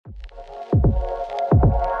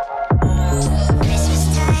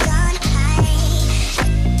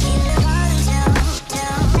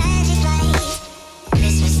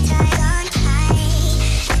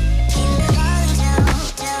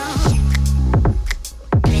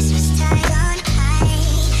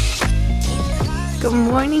Good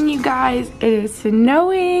morning, you guys. It is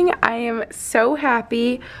snowing. I am so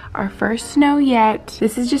happy. Our first snow yet.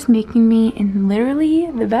 This is just making me in literally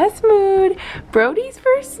the best mood. Brody's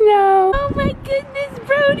first snow. Oh my goodness,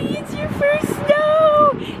 Brody, it's your first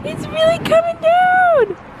snow. It's really coming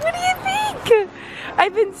down. What do you think?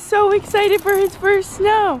 I've been so excited for his first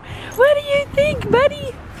snow. What do you think,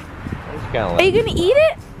 buddy? Are you gonna eat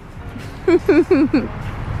it?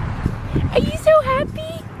 Are you so happy?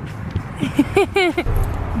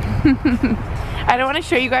 I don't want to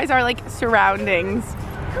show you guys our like surroundings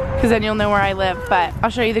because then you'll know where I live, but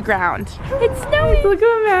I'll show you the ground. It's snowing. Look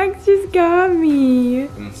what Max just got me.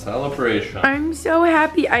 In celebration. I'm so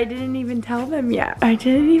happy. I didn't even tell them yet. I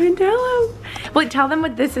didn't even tell them. Well, tell them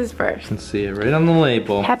what this is first. You can see it right on the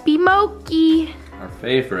label. Happy Moki. Our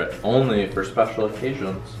favorite, only for special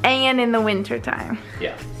occasions. And in the winter time.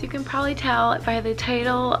 Yeah. So you can probably tell by the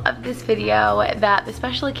title of this video that the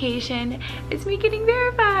special occasion is me getting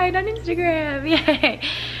verified on Instagram. Yay.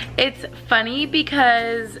 It's funny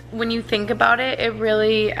because when you think about it, it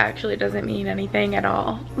really actually doesn't mean anything at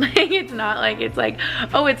all. Like, it's not like it's like,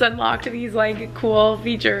 oh, it's unlocked these like cool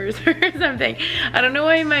features or something. I don't know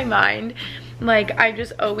why in my mind, like I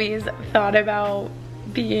just always thought about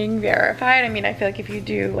being verified. I mean, I feel like if you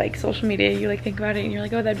do like social media, you like think about it and you're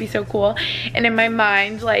like, oh, that'd be so cool. And in my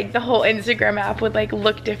mind, like the whole Instagram app would like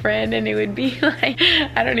look different and it would be like,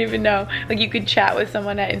 I don't even know, like you could chat with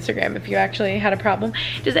someone at Instagram if you actually had a problem.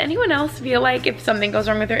 Does anyone else feel like if something goes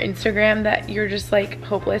wrong with their Instagram that you're just like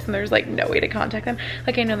hopeless and there's like no way to contact them?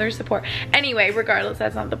 Like, I know there's support. Anyway, regardless,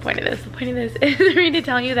 that's not the point of this. The point of this is for me to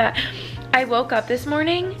tell you that I woke up this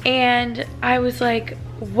morning and I was like,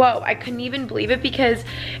 whoa, I couldn't even believe it because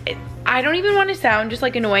I don't even want to sound just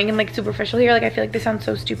like annoying and like superficial here. Like, I feel like this sounds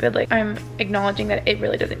so stupid. Like, I'm acknowledging that it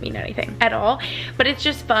really doesn't mean anything at all, but it's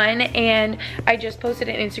just fun. And I just posted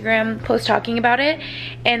an Instagram post talking about it,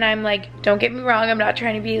 and I'm like, don't get me wrong, I'm not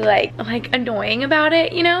trying to be like annoying about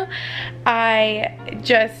it, you know? I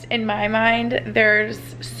just, in my mind, there's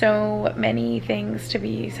so many things to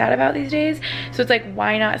be sad about these days. So it's like,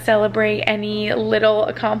 why not celebrate any little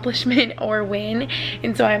accomplishment or win?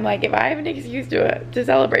 And so I'm like, if I have an excuse to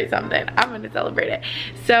celebrate something, I'm gonna celebrate it.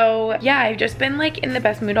 So yeah, I've just been like in the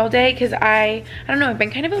best mood all day because I don't know, I've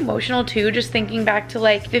been kind of emotional too, just thinking back to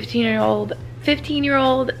like 15-year-old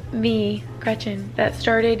me, Gretchen, that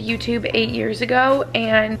started YouTube 8 years ago,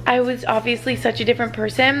 and I was obviously such a different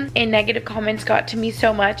person, and negative comments got to me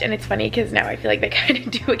so much. And it's funny because now I feel like they kind of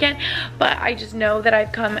do again, but I just know that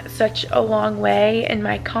I've come such a long way in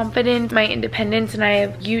my confidence, my independence, and I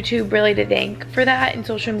have YouTube really to thank for that. And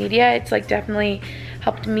social media, it's like definitely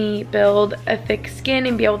helped me build a thick skin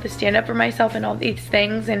and be able to stand up for myself and all these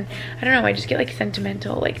things. And I don't know, I just get like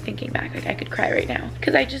sentimental like thinking back. Like, I could cry right now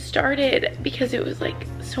because I just started because it was like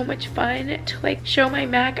so much fun to like show my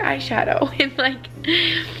MAC eyeshadow and like,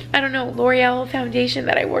 I don't know, L'Oreal foundation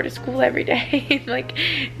that I wore to school every day in like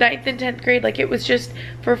 9th and 10th grade. Like, it was just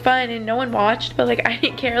for fun and no one watched, but like I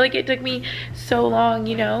didn't care. Like, it took me so long,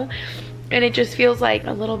 you know? And it just feels like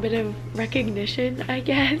a little bit of recognition, I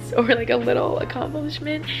guess, or like a little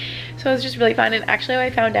accomplishment. So it was just really fun. And actually,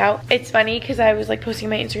 I found out, it's funny because I was like posting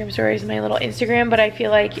my Instagram stories in my little Instagram, but I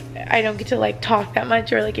feel like I don't get to like talk that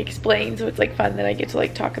much or like explain. So it's like fun that I get to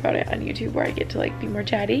like talk about it on YouTube where I get to like be more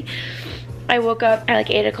chatty. I woke up at like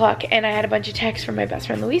 8 o'clock and I had a bunch of texts from my best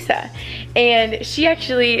friend Louisa, and she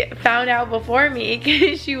actually found out before me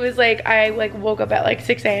because she was like, I like woke up at like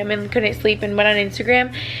 6 a.m. and couldn't sleep and went on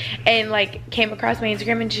Instagram and like came across my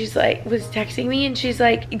Instagram, and she's like was texting me, and she's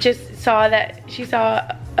like just saw that she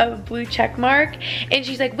saw a blue check mark, and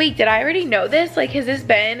she's like, wait, did I already know this? Like, has this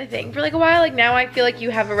been a thing for like a while? Like, now I feel like you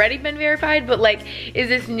have already been verified, but like, is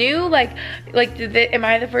this new? Like am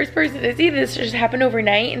I the first person to see this? Just happened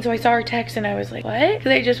overnight. And so I saw her text and I was like, what?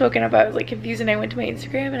 Because I just woken up, I was like confused, and I went to my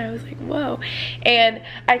Instagram and I was like, whoa. And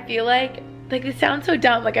I feel like it sounds so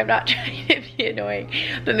dumb, like I'm not trying to be annoying,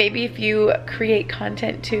 but maybe if you create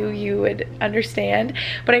content too, you would understand.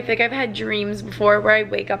 But I feel like I've had dreams before where I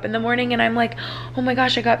wake up in the morning and I'm like, oh my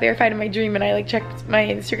gosh, I got verified in my dream, and I like checked my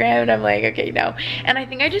Instagram and I'm like, okay, no. And I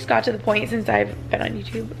think I just got to the point, since I've been on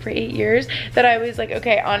YouTube for 8 years, that I was like,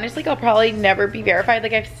 okay, honestly, I'll probably never be verified.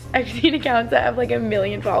 Like, I've seen accounts that have like 1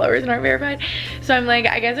 million followers and aren't verified. So I'm like,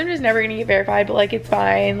 I guess I'm just never gonna get verified, but like, it's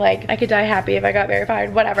fine. Like, I could die happy if I got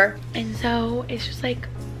verified, whatever. And so it's just like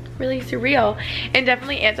really surreal and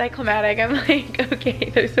definitely anticlimactic. I'm like,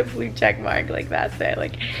 okay, there's a blue check mark, like that's it.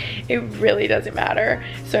 Like it really doesn't matter.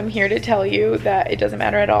 So I'm here to tell you that it doesn't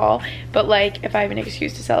matter at all. But like if I have an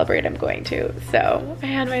excuse to celebrate, I'm going to. So I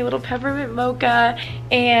had my little peppermint mocha,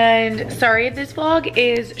 and sorry if this vlog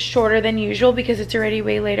is shorter than usual because it's already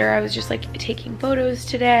way later. I was just like taking photos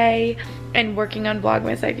today and working on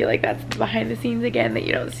Vlogmas. I feel like that's behind the scenes again that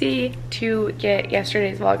you don't see, to get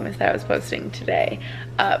yesterday's Vlogmas that I was posting today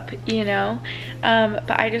up, you know.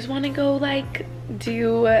 But I just want to go like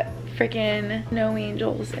do freaking snow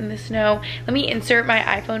angels in the snow. Let me insert my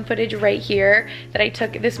iPhone footage right here that I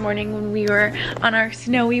took this morning when we were on our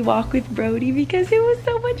snowy walk with Brody because it was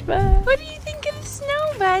so much fun. What do you think of the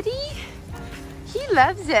snow, buddy? He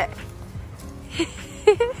loves it.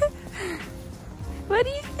 What do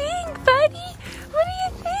you think, buddy? What do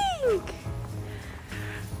you think?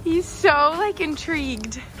 He's so like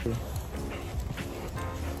intrigued.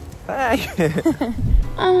 Hi.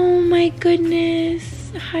 Oh my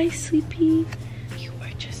goodness. Hi, Sleepy. You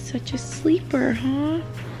are just such a sleeper, huh?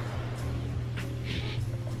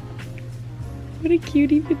 What a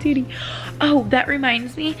cutie patootie. Oh, that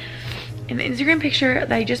reminds me. In the Instagram picture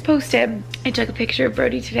that I just posted, I took a picture of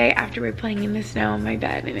Brody today after we were playing in the snow on my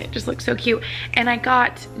bed, and it just looks so cute. And I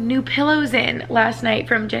got new pillows in last night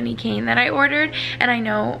from Jenny Kane that I ordered. And I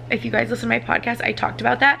know if you guys listen to my podcast, I talked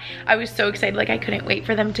about that. I was so excited, like I couldn't wait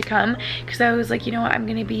for them to come because I was like, you know what, I'm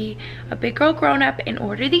gonna be a big girl grown up and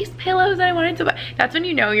order these pillows that I wanted to buy. That's when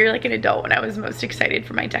you know you're like an adult, when I was most excited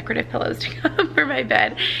for my decorative pillows to come for my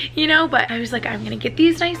bed, you know. But I was like, I'm gonna get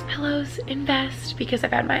these nice pillows, invest, because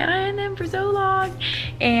I've had my eye on them for so long,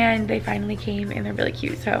 and they finally came and they're really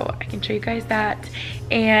cute. So I can show you guys that,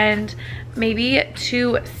 and maybe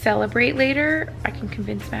to celebrate later I can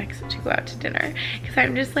convince Max to go out to dinner because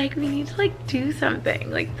I'm just like, we need to like do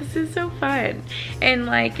something, like this is so fun. And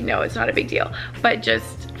like, no, it's not a big deal, but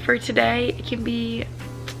just for today it can be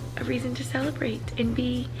a reason to celebrate and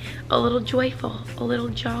be a little joyful, a little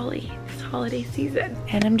jolly this holiday season.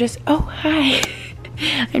 And I'm just, oh hi.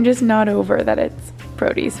 I'm just not over that it's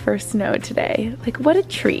Brody's first snow today. Like what a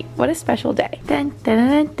treat, what a special day. Dun,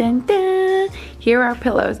 dun, dun, dun, dun. Here are our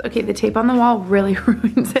pillows. Okay, the tape on the wall really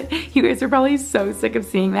ruins it. You guys are probably so sick of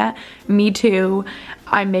seeing that. Me too.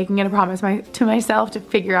 I'm making it a promise to myself to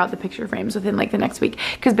figure out the picture frames within like the next week.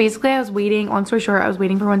 Because basically I was waiting, long story short, I was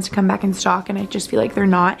waiting for ones to come back in stock and I just feel like they're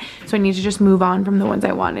not. So I need to just move on from the ones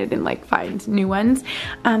I wanted and like find new ones.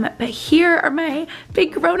 But here are my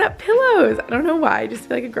big grown-up pillows. I don't know why, I just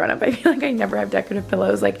feel like a grown-up. I feel like I never have decorative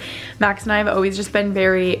pillows. Like Max and I have always just been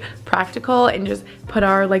very practical and just put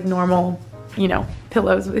our like normal, you know,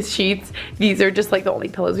 pillows with sheets. These are just like the only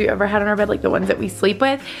pillows we've ever had on our bed, like the ones that we sleep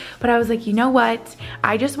with. But I was like, you know what?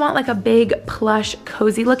 I just want like a big plush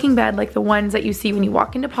cozy looking bed, like the ones that you see when you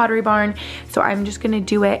walk into Pottery Barn. So I'm just gonna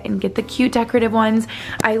do it and get the cute decorative ones.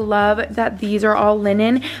 I love that these are all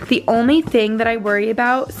linen. The only thing that I worry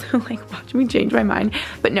about, so like watch me change my mind,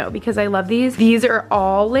 but no, because I love these are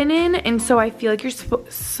all linen, and so I feel like you're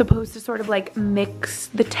supposed to sort of like mix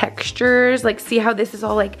the textures, like see how this is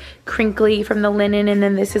all like crinkly from the linen, and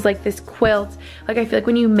then this is like this quilt. Like I feel like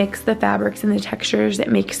when you mix the fabrics and the textures, it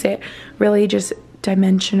makes it really just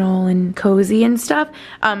dimensional and cozy and stuff.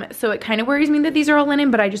 So it kind of worries me that these are all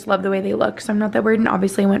linen, but I just love the way they look, so I'm not that worried. And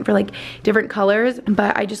obviously I went for like different colors,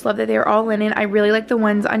 but I just love that they're all linen. I really like the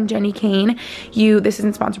ones on Jenny Kane. This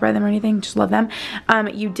isn't sponsored by them or anything, just love them.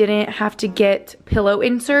 You didn't have to get pillow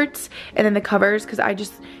inserts and then the covers, because I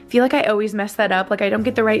just feel like I always mess that up. Like I don't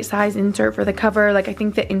get the right size insert for the cover. Like I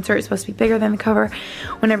think the insert is supposed to be bigger than the cover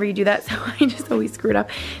whenever you do that, so I just always screw it up.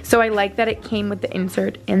 So I like that it came with the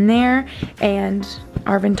insert in there, and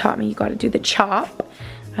Arvin taught me you gotta do the chop.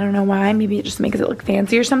 I don't know why, maybe it just makes it look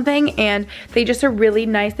fancy or something. And they just are really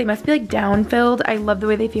nice. They must be like down filled. I love the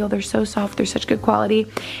way they feel. They're so soft, they're such good quality.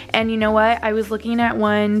 And you know what, I was looking at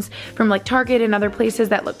ones from like Target and other places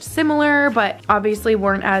that looked similar, but obviously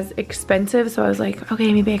weren't as expensive. So I was like,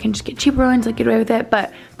 okay, maybe I can just get cheaper ones, like get away with it.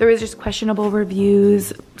 But there was just questionable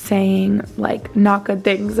reviews saying like not good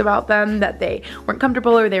things about them, that they weren't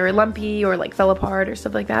comfortable or they were lumpy or like fell apart or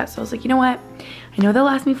stuff like that. So I was like, you know what, I know they'll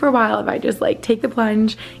last me for a while if I just like take the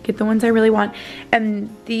plunge, get the ones I really want.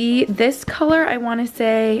 And this color, I want to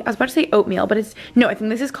say, I was about to say oatmeal, but it's, no, I think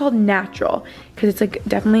this is called natural, because it's like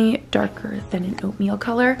definitely darker than an oatmeal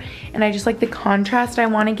color. And I just like the contrast. I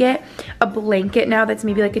want to get a blanket now that's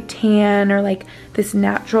maybe like a tan or like this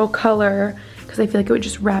natural color, because I feel like it would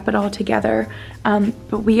just wrap it all together.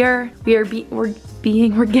 But we're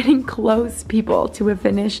getting close, people, to a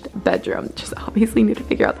finished bedroom. Just obviously need to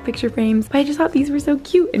figure out the picture frames. But I just thought these were so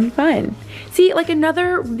cute and fun. See, like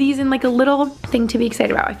these in like a little thing to be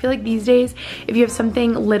excited about. I feel like these days, if you have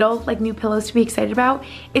something little, like new pillows to be excited about,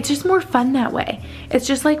 it's just more fun that way. It's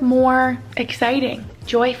just like more exciting,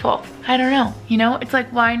 joyful. I don't know, you know? It's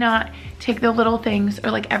like, why not take the little things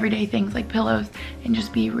or like everyday things like pillows and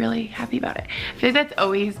just be really happy about it. I feel like that's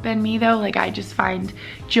always been me though. Like I just find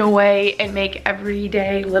joy and make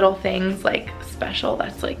everyday little things like special.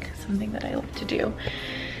 That's like something that I love to do.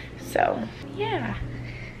 So yeah,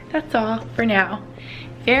 that's all for now.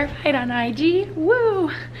 Verified on IG,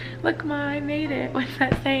 woo! Look, I made it. What's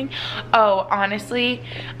that saying? Oh, honestly,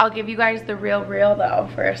 I'll give you guys the real though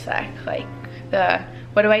for a sec. Like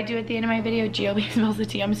what do I do at the end of my video? GLB spills the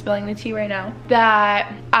tea. I'm spilling the tea right now.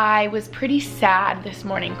 That I was pretty sad this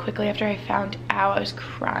morning quickly after I found out. I was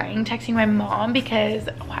crying, texting my mom because,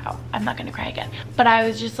 wow, I'm not gonna cry again. But I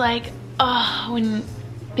was just like, oh, when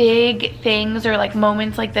big things or like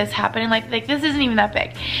moments like this happen, and like this isn't even that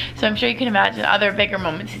big. So I'm sure you can imagine other bigger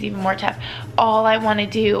moments is even more tough. All I wanna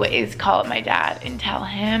do is call up my dad and tell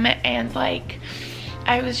him, and like,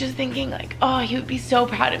 I was just thinking like, oh, he would be so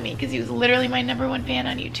proud of me because he was literally my #1 fan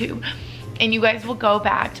on YouTube. And you guys will go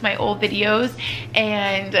back to my old videos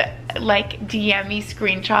and like DM me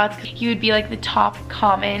screenshots. He would be like the top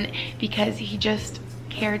comment because he just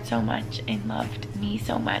cared so much and loved me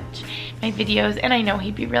so much, my videos, and I know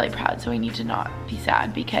he'd be really proud, so I need to not be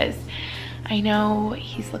sad because I know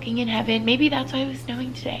he's looking in heaven. Maybe that's why it was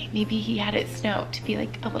snowing today. Maybe he had it snow to be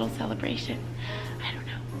like a little celebration. I don't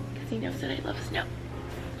know, because he knows that I love snow.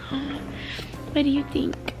 What do you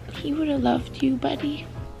think? He would have loved you, buddy.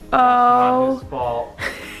 Oh. It's not his fault.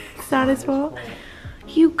 It's not his fault.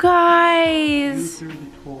 You guys. You threw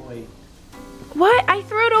the toy. What? I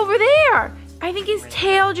threw it over there. I think his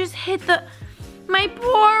tail just hit the, my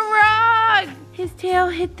poor rug. His tail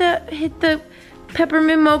hit the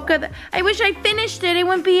peppermint mocha. I wish I finished it. It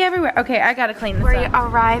wouldn't be everywhere. Okay, I gotta clean this up. We're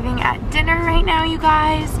arriving at dinner right now, you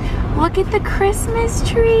guys. Look at the Christmas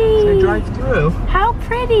tree. Should I drive through? How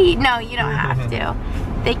pretty. No, you don't have to.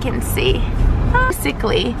 They can see.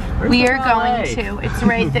 Basically, we are going to. It's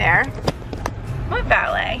right there. What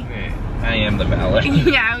valet? I am the valet.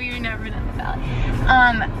 Yeah, we've never done the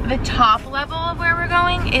valet. The top level of where we're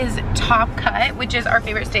going is Top Cut, which is our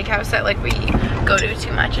favorite steakhouse that like we go to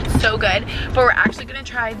too much. It's so good. But we're actually gonna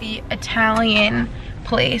try the Italian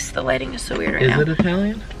place. The lighting is so weird right now. Is it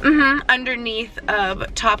Italian? Mm-hmm. Underneath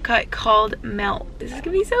of Top Cut called Melt. This is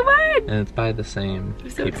gonna be so fun. And it's by the same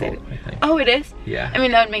so people, excited. I think. Oh, it is? Yeah. I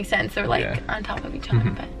mean, that would make sense. They're like yeah. on top of each other,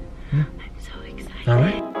 but I'm so excited. All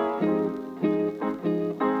right.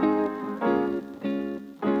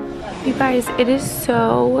 You guys, it is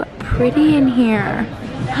so pretty in here.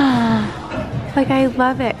 Like, I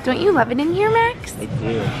love it. Don't you love it in here, Max? I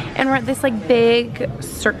do. And we're at this like big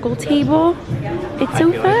circle table. It's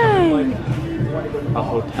so fun. Like a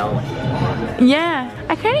hotel. Yeah,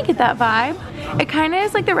 I kind of get that vibe. It kind of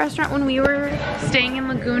is like the restaurant when we were staying in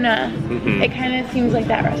Laguna. It kind of seems like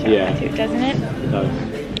that restaurant too, doesn't it? It does.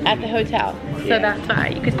 At the hotel. So that's why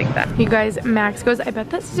you could think that. You guys, Max goes, I bet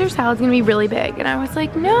that Caesar salad's gonna be really big. And I was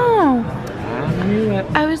like, no. I knew it.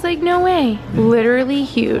 I was like, no way. Literally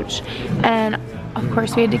huge. And of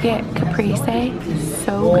course we had to get caprese.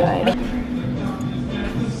 So good.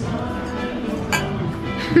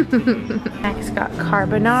 Max got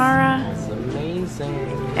carbonara. That's amazing.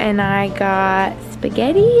 And I got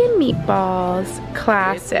spaghetti and meatballs.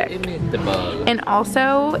 Classic. And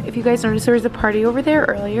also, if you guys noticed, there was a party over there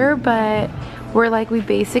earlier, but we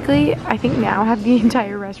basically, I think now have the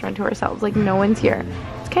entire restaurant to ourselves. Like, no one's here.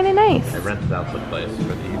 It's kind of nice. I rented out the place for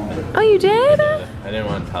the evening. Oh, you did? I didn't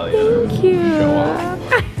want to tell you. Thank you. Show off.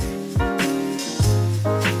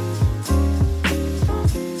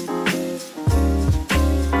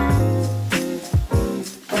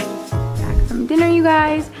 Back from dinner, you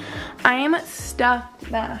guys. I am stuffed,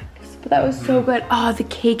 Max, but that was so good. Oh, the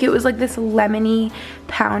cake, it was like this lemony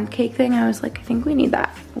pound cake thing. I was like, I think we need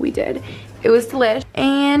that. We did. It was delish.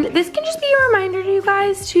 And this can just be a reminder to you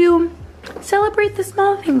guys to celebrate the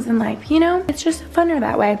small things in life, you know? It's just funner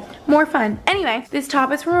that way. More fun. Anyway, this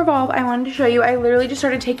top is from Revolve. I wanted to show you. I literally just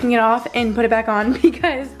started taking it off and put it back on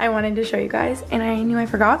because I wanted to show you guys and I knew I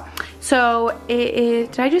forgot. So it is,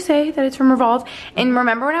 did I just say that it's from Revolve? And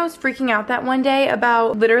remember when I was freaking out that one day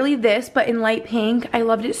about literally this, but in light pink? I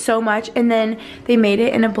loved it so much. And then they made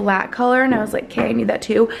it in a black color and I was like, okay, I need that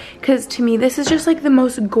too. Because to me, this is just like the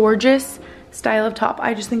most gorgeous style of top.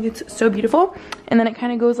 I just think it's so beautiful. And then it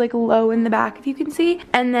kind of goes like low in the back, if you can see.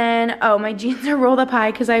 And then, oh, my jeans are rolled up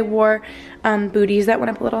high because I wore booties that went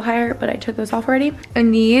up a little higher, but I took those off already.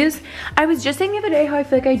 And these, I was just saying the other day how I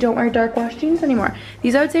feel like I don't wear dark wash jeans anymore.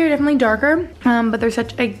 These I would say are definitely darker, but they're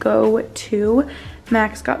such a go-to.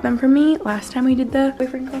 Max got them for me last time we did the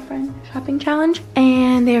boyfriend-girlfriend shopping challenge.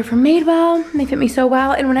 And they are from Madewell. They fit me so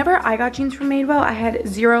well. And whenever I got jeans from Madewell, I had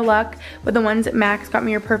zero luck. But the ones that Max got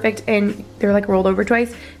me are perfect, and they're like rolled over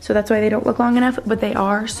twice. So that's why they don't look long enough, but they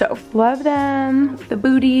are. So love them. The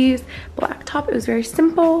booties, black top. It was very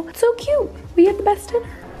simple. So cute. We had the best dinner.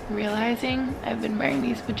 Realizing I've been wearing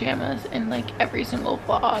these pajamas in like every single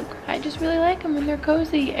vlog. I just really like them and they're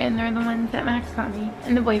cozy, and they're the ones that Max got me.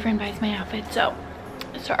 And the boyfriend buys my outfit, so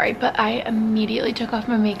sorry, but I immediately took off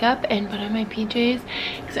my makeup and put on my PJs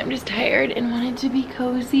because I'm just tired and wanted to be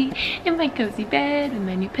cozy in my cozy bed with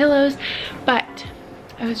my new pillows. But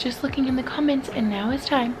I was just looking in the comments, and now it's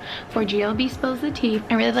time for GLB Spills the Tea.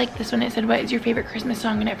 I really like this one. It said, what is your favorite Christmas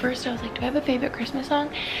song? And at first I was like, do I have a favorite Christmas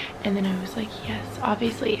song? And then I was like, yes,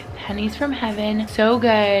 obviously. Pennies from Heaven. So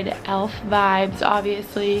good. Elf vibes,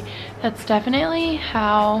 obviously. That's definitely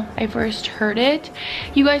how I first heard it.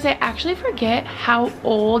 You guys, I actually forget how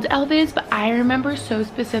old Elf is, but I remember so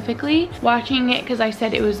specifically watching it because I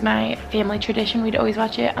said it was my family tradition. We'd always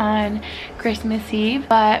watch it on Christmas Eve.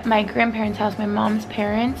 But my grandparents' house, my mom's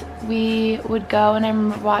parents, we would go, and I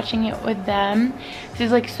remember watching it with them. This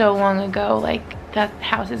is like so long ago, like that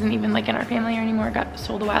house isn't even like in our family anymore. It got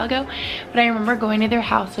sold a while ago, but I remember going to their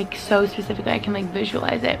house like so specifically. I can like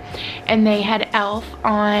visualize it, and they had Elf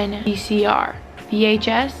on VCR,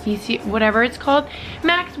 VHS, VC, whatever it's called.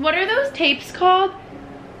 Max, what are those tapes called?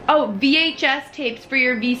 Oh, VHS tapes for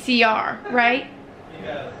your VCR, right?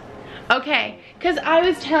 Yes. Okay, because I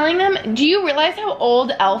was telling them, do you realize how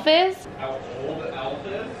old Elf is? How old Elf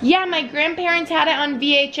is? Yeah, my grandparents had it on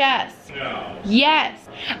VHS. No. Yes.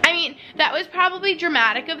 I mean, that was probably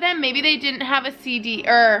dramatic of them. Maybe they didn't have a CD,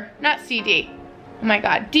 or not CD. Oh my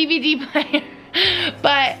God, DVD player.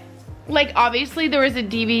 But like obviously there was a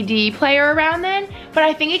DVD player around then, but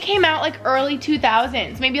I think it came out like early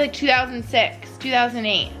 2000s, maybe like 2006,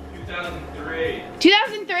 2008. 2003.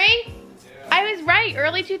 2003? I was right,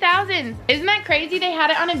 early 2000s. Isn't that crazy? They had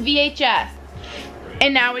it on a VHS.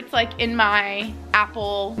 And now it's like in my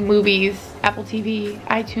Apple movies, Apple TV,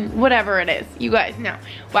 iTunes, whatever it is. You guys know.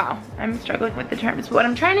 Wow, I'm struggling with the terms. What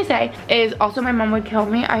I'm trying to say is also my mom would kill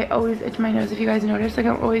me. I always itch my nose, if you guys notice. Like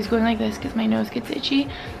I'm always going like this because my nose gets itchy.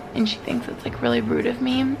 And she thinks it's like really rude of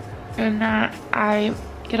me. And that I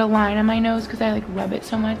get a line on my nose because I like rub it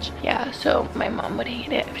so much. Yeah, so my mom would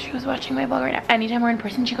hate it if she was watching my vlog right now. Anytime we're in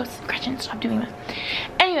person, she goes, Gretchen, stop doing that.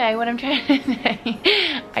 Anyway, what I'm trying to say,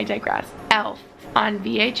 I digress. Elf on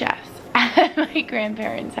VHS at my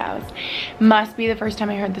grandparents' house. Must be the first time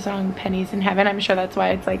I heard the song Pennies in Heaven. I'm sure that's why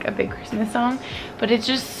it's like a big Christmas song, but it's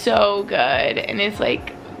just so good, and it's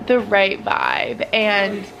like the right vibe.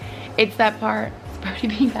 And it's that part,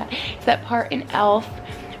 it's that part in Elf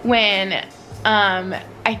when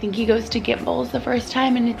I think he goes to Gimbals the first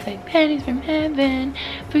time, and it's like pennies from heaven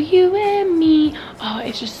for you and me. Oh,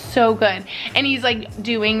 it's just so good. And he's like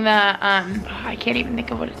doing the I can't even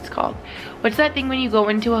think of what it's called. What's that thing when you go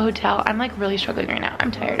into a hotel? I'm like really struggling right now. I'm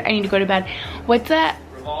tired. I need to go to bed. What's that?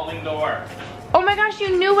 Revolving door. Oh my gosh,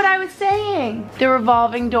 you knew what I was saying. The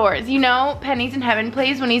revolving doors. You know, Pennies in Heaven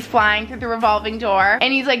plays when he's flying through the revolving door,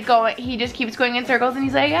 and he's like going, he just keeps going in circles, and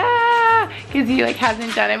he's like, ah, because he like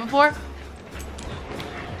hasn't done it before.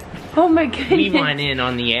 Oh my goodness. We went in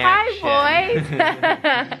on the action.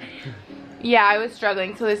 Hi, boys. Yeah, I was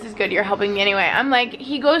struggling, so this is good. You're helping me anyway. I'm like,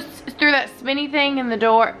 he goes through that spinny thing in the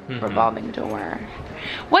door. Revolving door.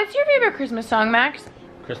 What's your favorite Christmas song, Max?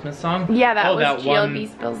 Christmas song? Yeah, that was that GLB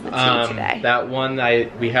Spills the Tea today. That one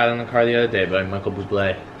we had in the car the other day by Michael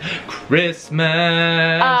Bublé.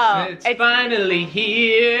 Christmas, it's finally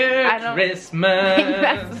here. I don't Christmas, think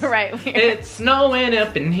that's the right lyric. It's snowing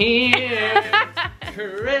up in here.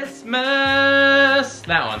 Christmas,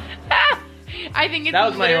 that one. I think it's that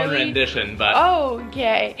was my own rendition, but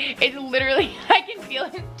okay. It's literally, I can feel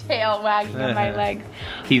his tail wagging on my legs.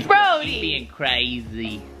 He's Brody being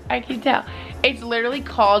crazy. I can tell. It's literally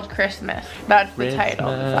called Christmas. That's the title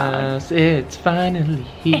of the song. It's finally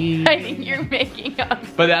here. I think you're making up.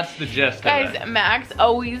 But that's the gist Guys, of it. Max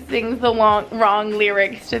always sings the wrong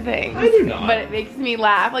lyrics to things. I do not. But it makes me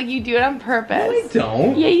laugh. Like, you do it on purpose. No, I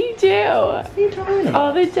don't. Yeah, you do. What are you talking about?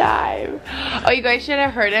 All the time. Oh, you guys should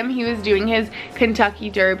have heard him. He was doing his Kentucky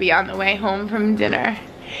Derby on the way home from dinner.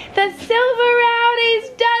 The Silver Rowdy's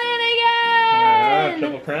done it again!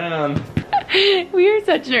 Triple Crown. We are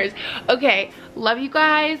such nerds. Okay, Love you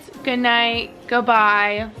guys. Good night.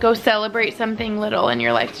 Goodbye. Go celebrate something little in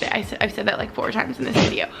your life today. I've said that like 4 times in this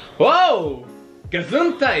video. Whoa!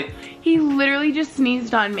 Gesundheit! He literally just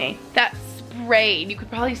sneezed on me. That sprayed. You could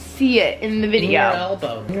probably see it in the video. Your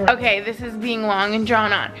elbow. Okay, this is being long and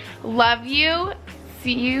drawn on. Love you.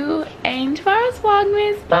 See you in tomorrow's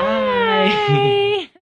Vlogmas. Bye.